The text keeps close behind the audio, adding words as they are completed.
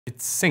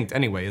It's synced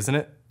anyway, isn't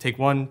it? Take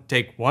one,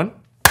 take one.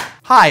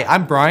 Hi,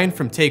 I'm Brian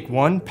from Take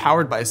One,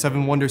 powered by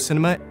 7 Wonder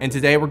Cinema, and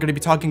today we're going to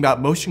be talking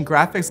about motion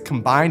graphics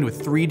combined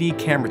with 3D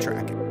camera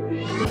tracking.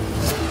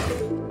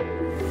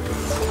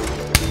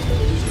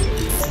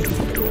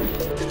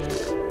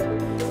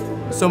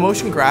 So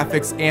motion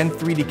graphics and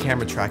 3D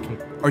camera tracking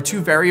are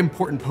two very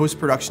important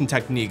post-production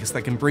techniques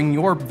that can bring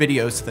your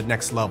videos to the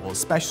next level,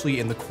 especially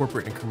in the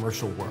corporate and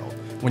commercial world,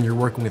 when you're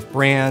working with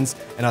brands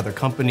and other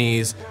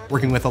companies,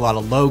 working with a lot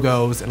of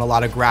logos and a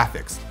lot of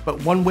graphics.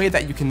 But one way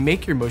that you can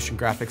make your motion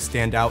graphics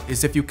stand out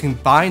is if you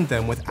combine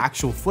them with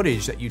actual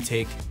footage that you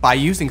take by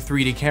using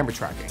 3D camera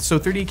tracking. So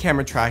 3D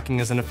camera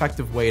tracking is an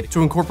effective way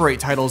to incorporate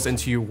titles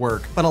into your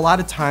work, but a lot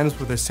of times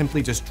where they're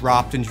simply just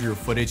dropped into your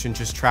footage and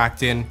just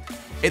tracked in,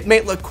 it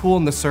may look cool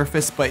on the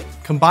surface, but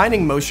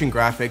combining motion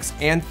graphics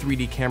and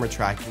 3D camera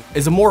tracking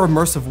is a more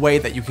immersive way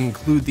that you can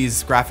include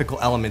these graphical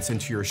elements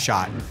into your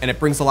shot. And it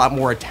brings a lot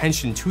more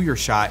attention to your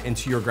shot,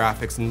 into your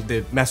graphics, and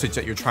the message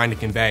that you're trying to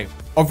convey.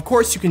 Of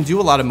course, you can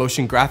do a lot of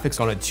motion graphics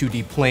on a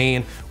 2D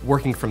plane,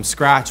 working from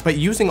scratch, but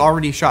using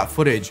already shot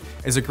footage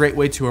is a great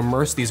way to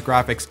immerse these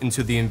graphics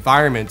into the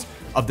environment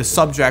of the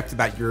subject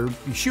that you're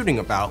shooting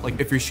about. Like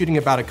if you're shooting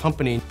about a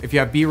company, if you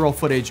have B-roll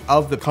footage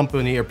of the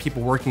company or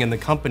people working in the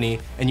company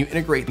and you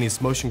integrate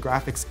these motion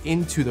graphics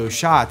into those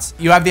shots,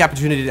 you have the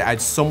opportunity to add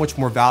so much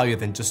more value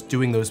than just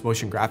doing those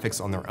motion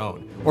graphics on their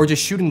own or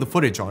just shooting the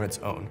footage on its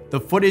own. The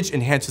footage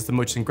enhances the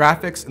motion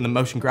graphics and the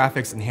motion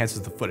graphics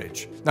enhances the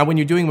footage. Now, when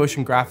you're doing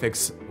motion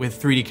graphics with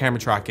 3D camera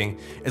tracking,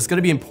 it's going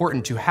to be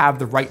important to have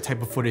the right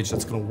type of footage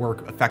that's going to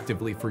work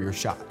effectively for your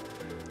shot.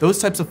 Those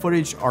types of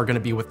footage are going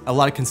to be with a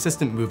lot of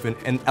consistent movement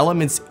and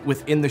elements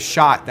within the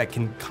shot that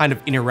can kind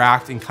of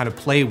interact and kind of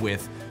play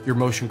with your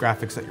motion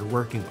graphics that you're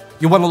working with.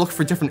 You want to look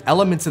for different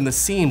elements in the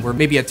scene where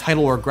maybe a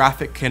title or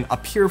graphic can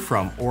appear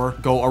from or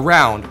go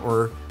around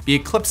or be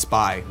eclipsed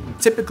by.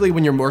 Typically,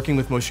 when you're working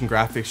with motion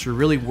graphics, you're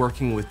really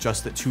working with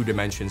just the 2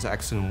 dimensions,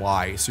 X and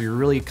Y. So you're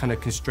really kind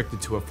of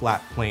constricted to a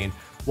flat plane.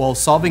 While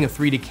solving a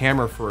 3D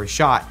camera for a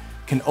shot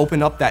can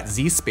open up that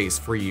Z space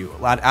for you,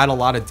 add a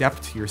lot of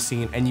depth to your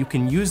scene, and you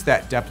can use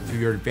that depth to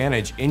your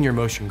advantage in your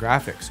motion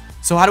graphics.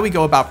 So how do we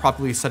go about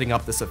properly setting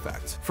up this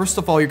effect? First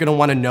of all, you're gonna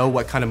wanna know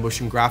what kind of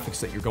motion graphics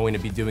that you're going to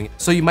be doing.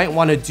 So you might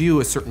wanna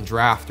do a certain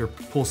draft or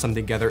pull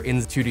something together in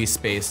the 2D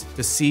space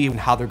to see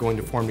how they're going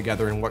to form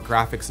together and what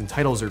graphics and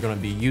titles you're gonna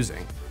be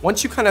using.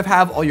 Once you kind of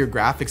have all your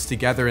graphics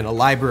together in a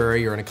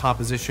library or in a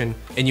composition,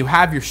 and you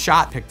have your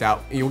shot picked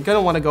out, you're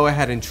gonna wanna go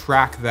ahead and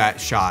track that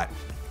shot.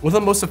 One of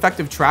the most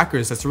effective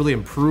trackers that's really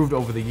improved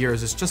over the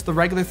years is just the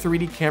regular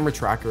 3D camera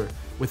tracker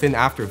within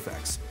After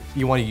Effects.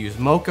 You want to use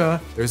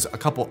Mocha, there's a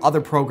couple other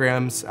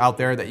programs out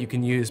there that you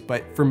can use,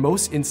 but for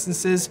most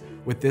instances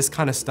with this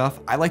kind of stuff,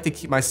 I like to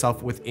keep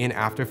myself within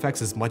After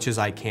Effects as much as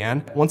I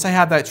can. Once I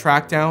have that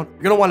tracked down,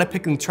 you're gonna want to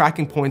pick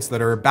tracking points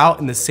that are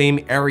about in the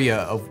same area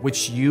of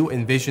which you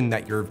envision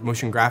that your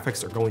motion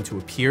graphics are going to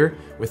appear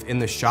within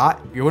the shot.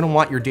 You're gonna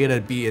want your data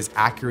to be as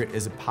accurate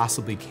as it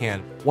possibly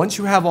can. Once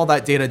you have all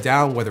that data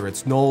down, whether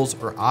it's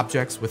nulls or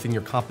objects within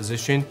your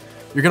composition,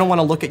 you're gonna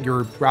wanna look at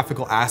your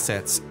graphical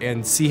assets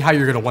and see how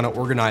you're gonna wanna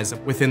organize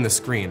it within the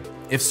screen.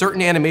 If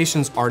certain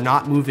animations are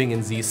not moving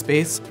in Z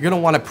space, you're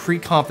gonna wanna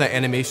pre-comp that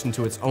animation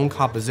to its own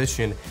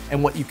composition.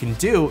 And what you can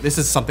do, this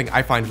is something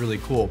I find really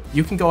cool,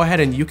 you can go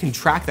ahead and you can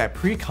track that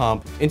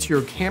pre-comp into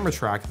your camera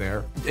track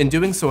there. In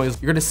doing so, you're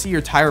gonna see your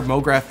entire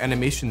MoGraph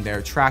animation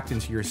there tracked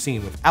into your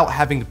scene without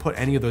having to put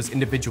any of those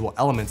individual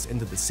elements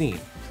into the scene.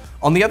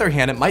 On the other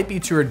hand, it might be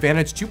to your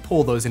advantage to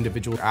pull those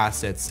individual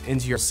assets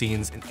into your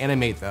scenes and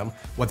animate them,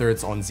 whether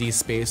it's on Z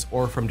space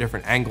or from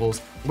different angles.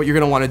 What you're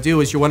gonna wanna do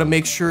is you wanna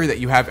make sure that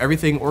you have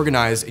everything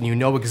organized and you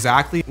know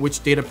exactly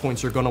which data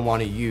points you're gonna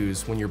wanna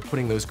use when you're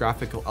putting those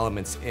graphical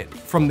elements in.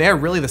 From there,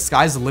 really the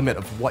sky's the limit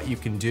of what you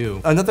can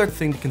do. Another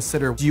thing to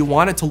consider, do you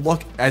want it to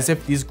look as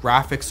if these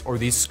graphics or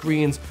these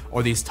screens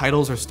or these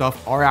titles or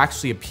stuff are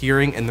actually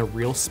appearing in the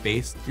real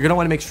space? You're gonna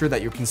wanna make sure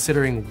that you're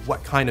considering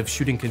what kind of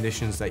shooting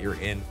conditions that you're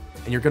in.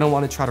 And you're gonna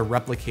wanna try to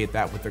replicate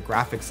that with the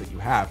graphics that you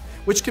have,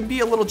 which can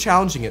be a little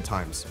challenging at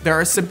times. There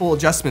are simple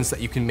adjustments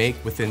that you can make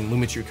within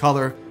Lumetri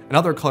Color and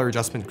other color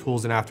adjustment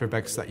tools in After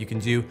Effects that you can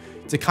do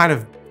to kind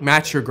of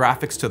match your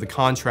graphics to the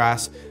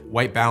contrast,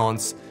 white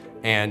balance,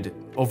 and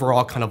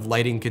overall kind of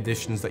lighting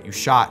conditions that you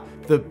shot.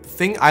 The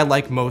thing I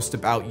like most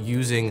about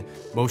using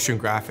motion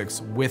graphics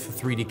with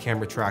a 3D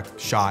camera tracked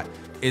shot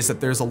is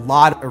that there's a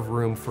lot of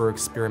room for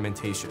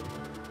experimentation.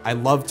 I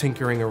love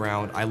tinkering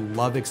around. I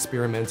love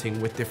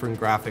experimenting with different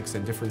graphics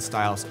and different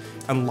styles,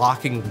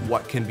 unlocking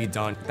what can be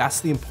done.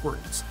 That's the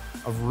importance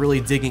of really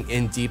digging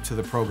in deep to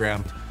the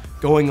program,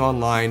 going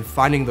online,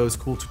 finding those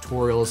cool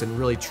tutorials and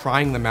really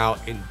trying them out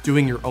and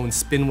doing your own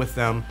spin with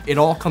them. It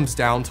all comes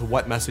down to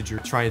what message you're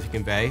trying to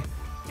convey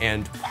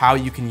and how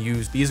you can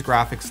use these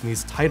graphics and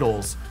these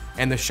titles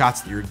and the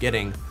shots that you're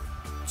getting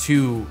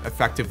to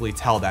effectively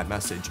tell that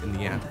message in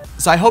the end.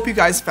 So I hope you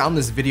guys found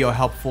this video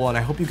helpful, and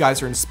I hope you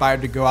guys are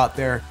inspired to go out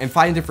there and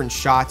find different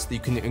shots that you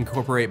can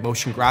incorporate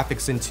motion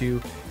graphics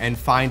into and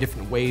find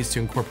different ways to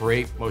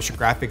incorporate motion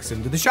graphics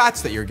into the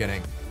shots that you're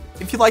getting.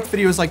 If you like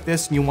videos like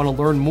this and you want to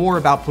learn more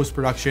about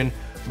post-production,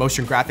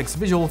 motion graphics,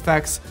 visual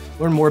effects,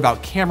 learn more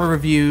about camera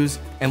reviews,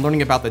 and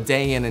learning about the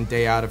day in and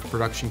day out of a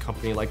production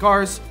company like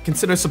ours,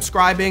 consider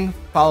subscribing,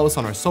 follow us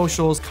on our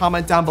socials,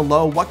 comment down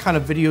below what kind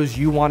of videos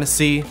you want to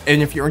see.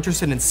 And if you're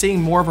interested in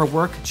seeing more of our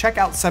work, check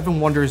out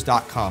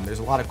 7wonders.com. There's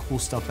a lot of cool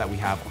stuff that we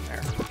have on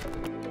there.